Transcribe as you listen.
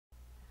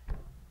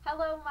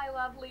Hello, my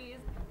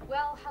lovelies.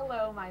 Well,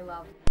 hello, my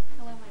love.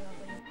 Hello, my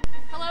lovelies.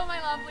 Hello, my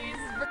lovelies.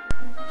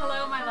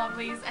 Hello, my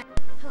lovelies.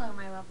 Hello,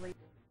 my lovelies.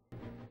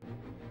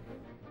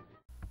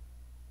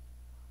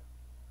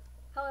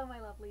 Hello, my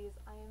lovelies.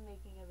 I am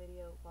making a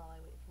video while I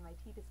wait for my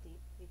tea to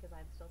steep because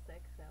I'm still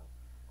sick, so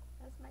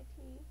that's my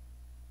tea.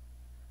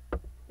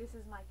 This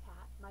is my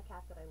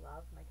cat that I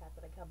love, my cat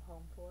that I come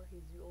home for.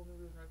 He's the only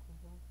reason I come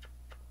home.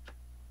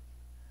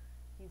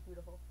 He's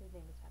beautiful. His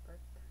name is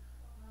Pepper.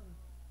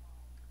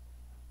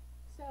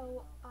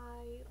 So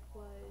I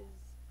was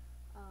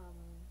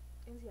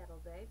in Seattle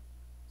today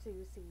to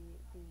see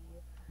the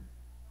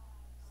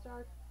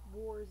Star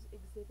Wars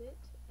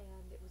exhibit,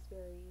 and it was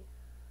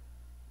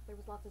there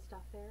was lots of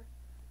stuff there.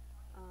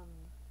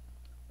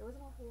 There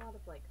wasn't a whole lot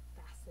of like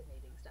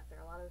fascinating stuff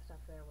there. A lot of the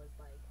stuff there was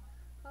like,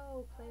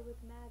 oh, play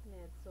with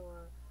magnets,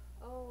 or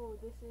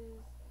oh, this is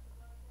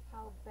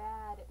how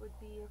bad it would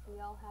be if we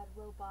all had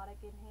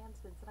robotic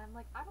enhancements. And I'm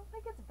like, I don't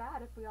think it's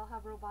bad if we all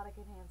have robotic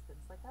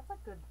enhancements. Like, that's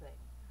a good thing.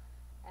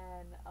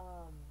 And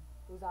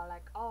it was all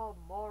like, oh,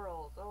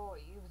 morals, oh,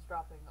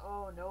 eavesdropping,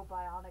 oh, no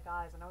bionic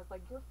eyes. And I was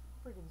like, you're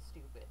freaking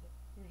stupid.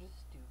 You're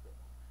just stupid.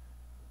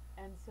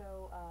 And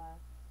so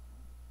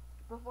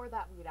before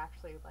that, we'd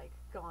actually like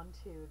gone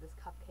to this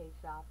cupcake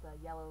shop, the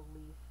Yellow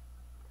Leaf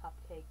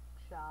cupcake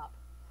shop.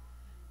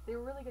 They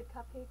were really good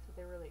cupcakes, but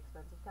they were really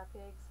expensive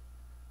cupcakes.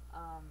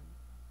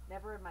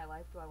 Never in my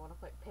life do I want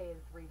to pay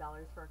 $3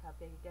 for a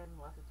cupcake again,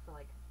 unless it's for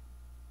like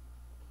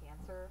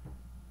cancer.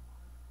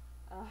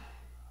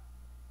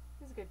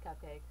 It was a good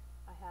cupcake.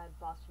 I had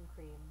Boston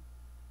cream.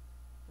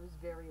 It was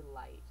very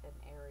light and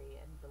airy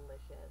and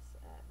delicious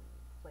and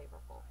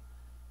flavorful.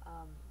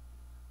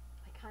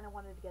 I kind of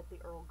wanted to get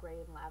the Earl Grey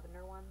and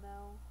lavender one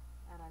though,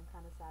 and I'm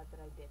kind of sad that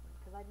I didn't,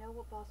 because I know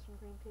what Boston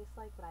cream tastes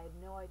like, but I had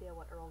no idea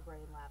what Earl Grey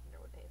and lavender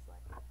would taste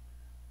like.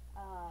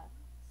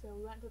 So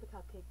we went to the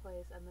cupcake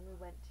place, and then we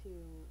went to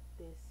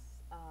this,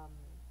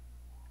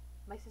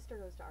 my sister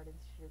goes to Art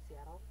Institute of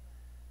Seattle,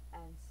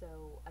 and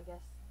so I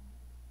guess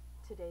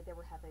today they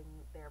were having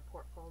their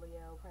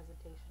portfolio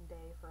presentation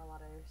day for a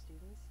lot of their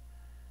students,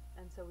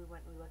 and so we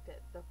went and we looked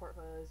at the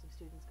portfolios of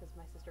students, because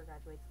my sister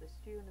graduates this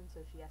June, and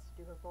so she has to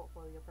do her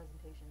portfolio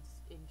presentations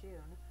in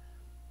June,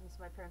 and so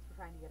my parents were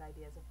trying to get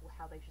ideas of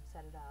how they should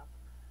set it up,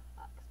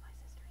 because my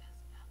sister does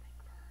nothing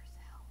for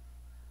herself.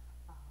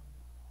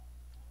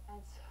 And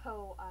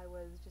so I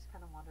was just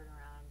kind of wandering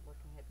around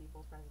looking at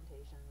people's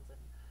presentations, and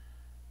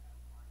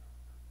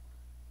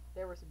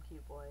there were some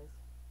cute boys.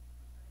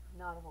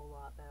 Not a whole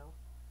lot though.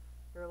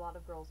 There were a lot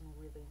of girls in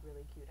really,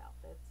 really cute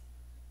outfits.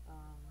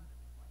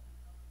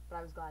 But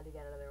I was glad to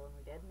get out of there when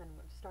we did, and then we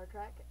went to Star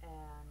Trek,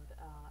 and,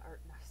 or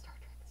not Star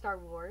Trek, Star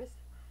Wars,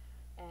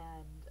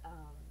 and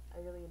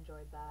I really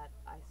enjoyed that.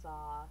 I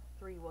saw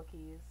 3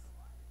 Wookiees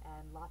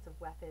and lots of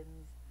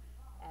weapons,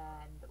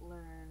 and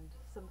learned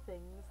some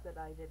things that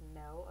I didn't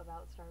know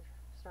about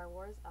Star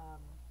Wars,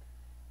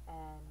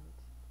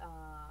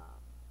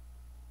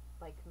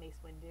 like Mace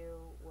Windu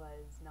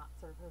was not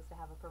supposed to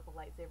have a purple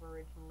lightsaber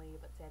originally,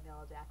 but Samuel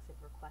L. Jackson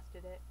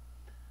requested it,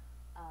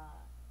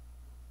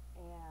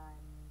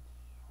 and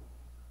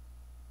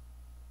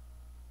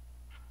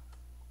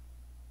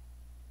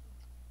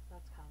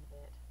that's kind of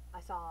it. I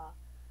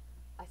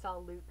saw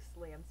Luke's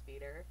land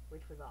speeder,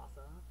 which was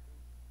awesome.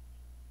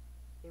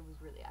 It was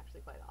really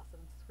actually quite awesome.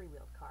 It's a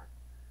 3-wheeled car.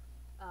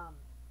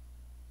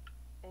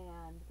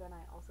 And then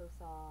I also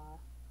saw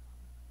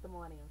the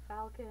Millennium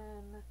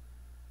Falcon,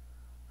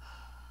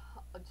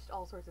 just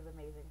all sorts of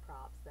amazing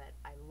props that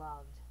I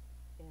loved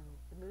in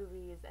the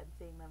movies, and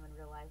seeing them in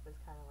real life was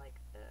kind of like,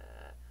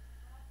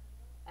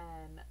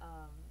 and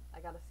I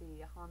got to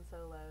see Han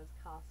Solo's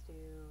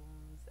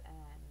costumes,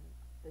 and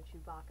the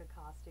Chewbacca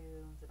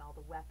costumes, and all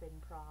the weapon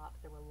props.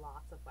 There were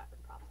lots of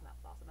weapon props, and that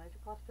was awesome. I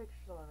took lots of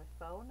pictures on my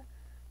phone,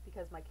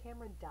 because my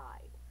camera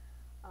died,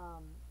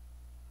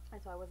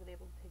 and so I wasn't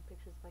able to take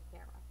pictures with my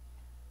camera.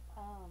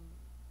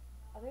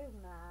 Other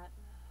than that,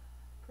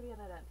 pretty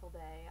uneventful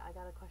day. I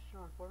got a question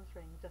on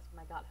Formspring just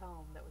when I got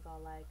home that was all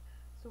like,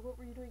 so what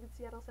were you doing in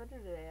Seattle Center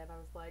today? And I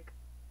was like,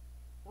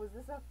 was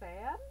this a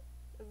fan?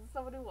 Is this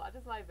someone who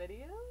watches my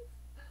videos?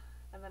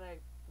 And then I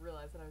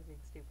realized that I was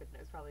being stupid, and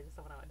it was probably just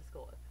someone I went to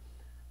school with.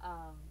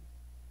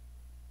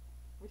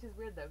 Which is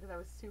weird though, because I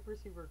was super,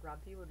 super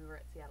grumpy when we were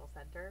at Seattle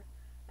Center.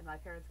 And my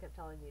parents kept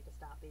telling me to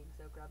stop being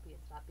so grumpy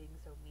and stop being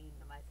so mean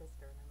to my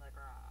sister, and I'm like,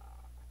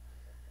 "Rah."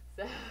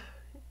 So,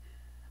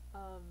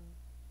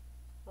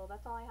 well,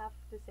 that's all I have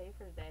to say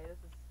for today. This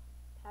is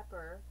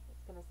Pepper.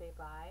 It's gonna say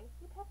bye.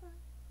 Hey, Pepper.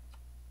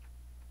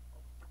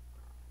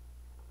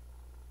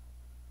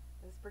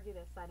 This is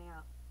Birghita signing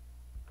out.